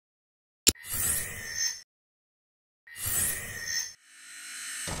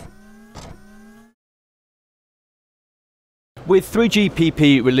With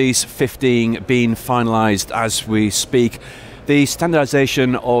 3GPP release 15 being finalised as we speak, the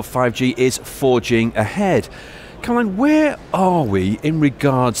standardisation of 5G is forging ahead. Caroline, where are we in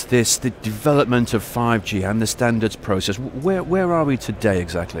regards to the development of 5G and the standards process? Where are we today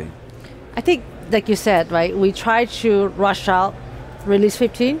exactly? I think, like you said, right, we tried to rush out release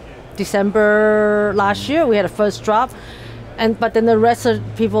 15, December last year, we had a first drop, but then the rest of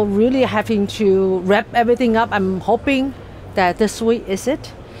people really having to wrap everything up. I'm hoping that this week is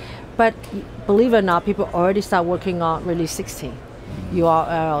it, but believe it or not, people already start working on release 16.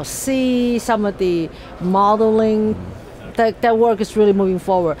 URLC, some of the modeling, that work is really moving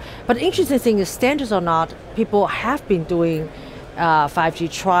forward. But the interesting thing is, standards or not, people have been doing 5G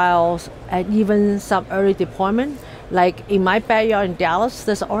trials and even some early deployment. Like in my backyard in Dallas,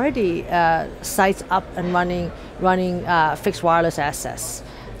 there's already sites up and running fixed wireless access.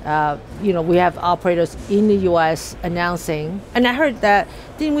 We have operators in the US announcing, and I heard that,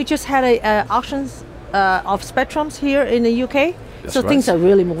 didn't we just had a auctions of spectrums here in the UK? That's so right. Things are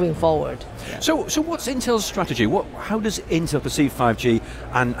really moving forward. Yeah. So what's Intel's strategy? How does Intel perceive 5G,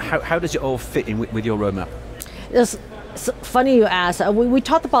 and how does it all fit in with your roadmap? It's funny you ask. We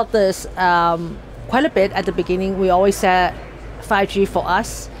talked about this quite a bit at the beginning. We always said 5G for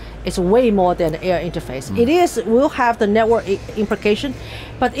us is way more than the air interface. It will have the network implication,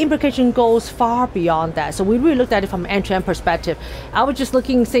 but the implication goes far beyond that. So we really looked at it from an end-to-end perspective. I was just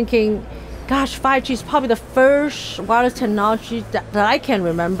thinking, gosh, 5G is probably the first wireless technology that I can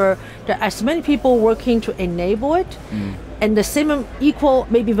remember that as many people working to enable it, and the same equal,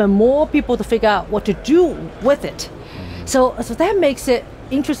 maybe even more people to figure out what to do with it. So that makes it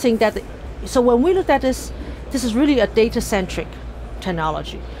interesting so when we looked at this is really a data-centric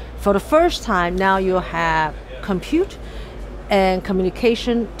technology. For the first time, now you have compute and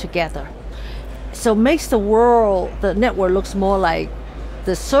communication together. So it makes the network looks more like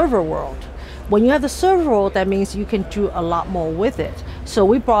the server world. When you have the server world, that means you can do a lot more with it. So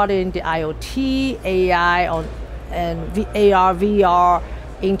we brought in the IoT, AI, and AR, VR,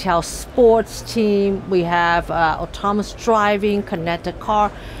 Intel sports team. We have autonomous driving, connected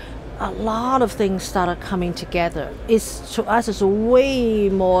car. A lot of things started coming together. To us, it's way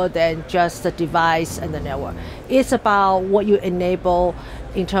more than just the device and the network. It's about what you enable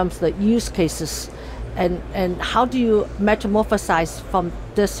in terms of the use cases, and how do you metamorphosize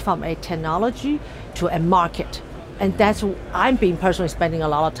from a technology to a market. And that's what I've been personally spending a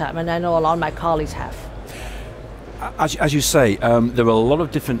lot of time, and I know a lot of my colleagues have. As you say, there are a lot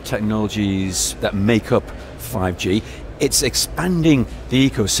of different technologies that make up 5G. It's expanding the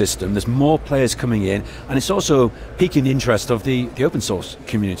ecosystem. There's more players coming in, and it's also piquing the interest of the open source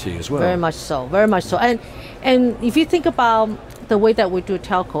community as well. Very much so, very much so. And if you think about the way that we do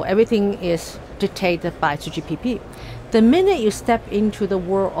telco, everything is dictated by 3GPP. The minute you step into the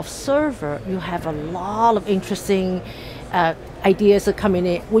world of server, you have a lot of interesting ideas that come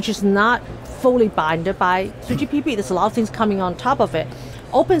in, which is not fully bounded by 3GPP. There's a lot of things coming on top of it.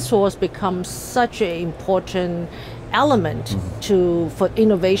 Open source becomes such an important element for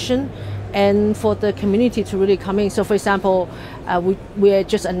innovation and for the community to really come in. So for example, we had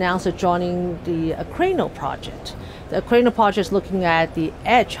just announced joining the Acrano project. The Acrano project is looking at the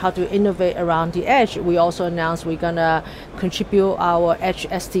edge, how to innovate around the edge. We also announced we're going to contribute our Edge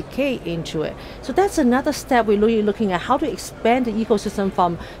SDK into it. So that's another step. We're really looking at how to expand the ecosystem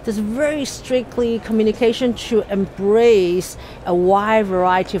from this very strictly communication to embrace a wide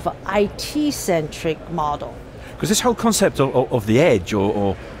variety of IT-centric model. Because this whole concept of the edge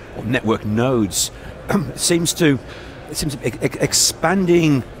or network nodes seems to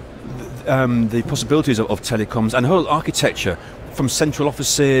expanding the possibilities of telecoms and the whole architecture, from central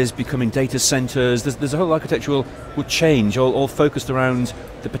offices becoming data centers. There's a whole architectural will change, all focused around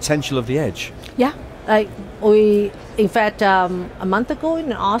the potential of the edge. Yeah, in fact, a month ago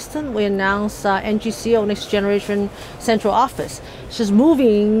in Austin, we announced NGCO, Next Generation Central Office. It's just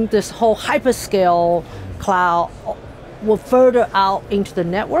moving this whole hyperscale cloud further out into the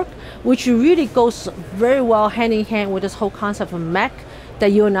network, which really goes very well hand in hand with this whole concept of MEC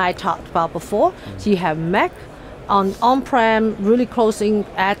that you and I talked about before. So you have MEC on-prem, really closing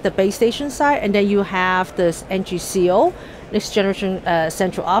at the base station side, and then you have this NGCO, Next Generation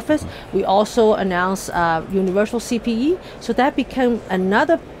Central Office. We also announced Universal CPE, so that became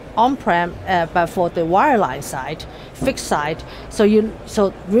another on-prem, but for the wireline side, fixed side. So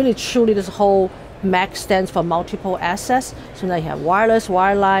really truly this whole MAC stands for multiple access. So now you have wireless,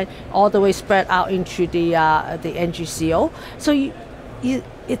 wireline, all the way spread out into the NGCO. So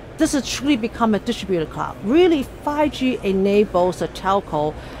this has truly become a distributed cloud. Really, 5G enables a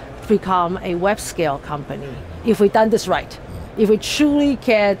telco to become a web scale company if we've done this right. If we truly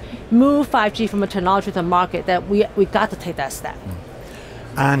can move 5G from a technology to the market, that we got to take that step.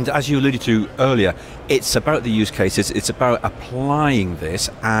 And as you alluded to earlier, it's about the use cases, it's about applying this,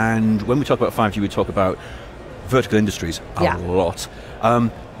 and when we talk about 5G, we talk about vertical industries a lot.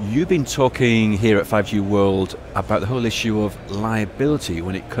 You've been talking here at 5G World about the whole issue of liability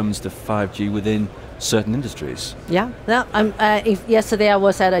when it comes to 5G within certain industries. Yeah, yesterday I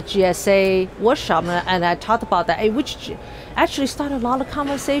was at a GSA workshop and I talked about that, which actually started a lot of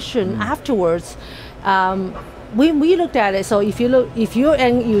conversation afterwards. When we looked at it, so if you're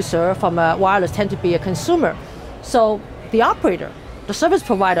an user from a wireless tend to be a consumer, so the operator, the service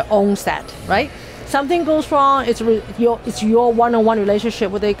provider owns that, right? Something goes wrong, it's your one-on-one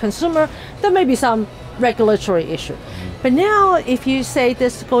relationship with the consumer, there may be some regulatory issue. But now if you say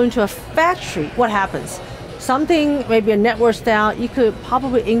this going to a factory, what happens? Something, maybe a network's down, you could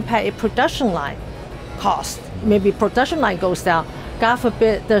probably impact a production line cost. Maybe production line goes down, God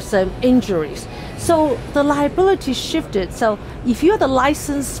forbid there's some injuries. So the liability shifted. So if you're the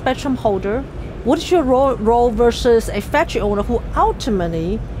licensed spectrum holder, what is your role versus a factory owner who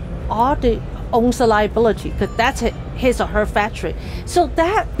ultimately owns the liability because that's his or her factory. So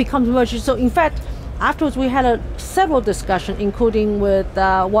that becomes merged. So in fact, afterwards we had several discussions, including with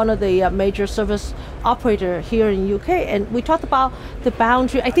one of the major service operator here in UK, and we talked about the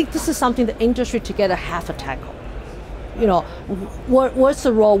boundary. I think this is something the industry together have to tackle. You know, what's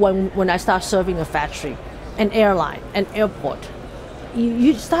the role when I start serving a factory, an airline, an airport?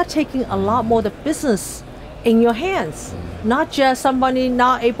 You start taking a lot more the business in your hands, not just somebody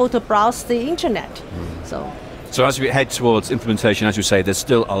not able to browse the internet. So as we head towards implementation, as you say, there's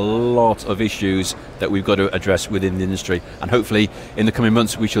still a lot of issues that we've got to address within the industry, and hopefully in the coming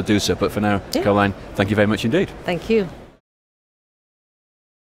months we shall do so. But for now, Caroline, thank you very much indeed. Thank you.